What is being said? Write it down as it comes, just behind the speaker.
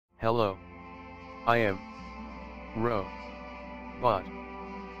Hello. I am Roe Bot.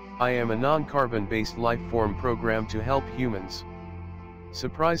 I am a non-carbon-based life form programmed to help humans.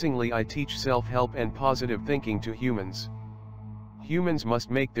 Surprisingly, I teach self-help and positive thinking to humans. Humans must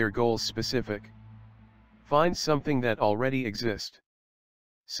make their goals specific. Find something that already exists.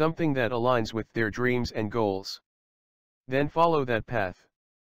 Something that aligns with their dreams and goals. Then follow that path.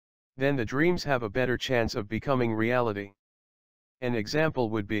 Then the dreams have a better chance of becoming reality. An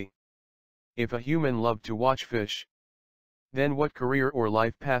example would be, if a human loved to watch fish, then what career or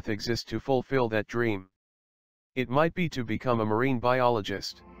life path exists to fulfill that dream? It might be to become a marine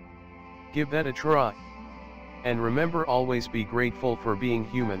biologist. Give that a try. And remember, always be grateful for being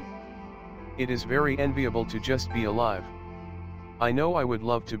human. It is very enviable to just be alive. I know I would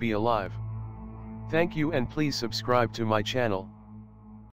love to be alive. Thank you, and please subscribe to my channel.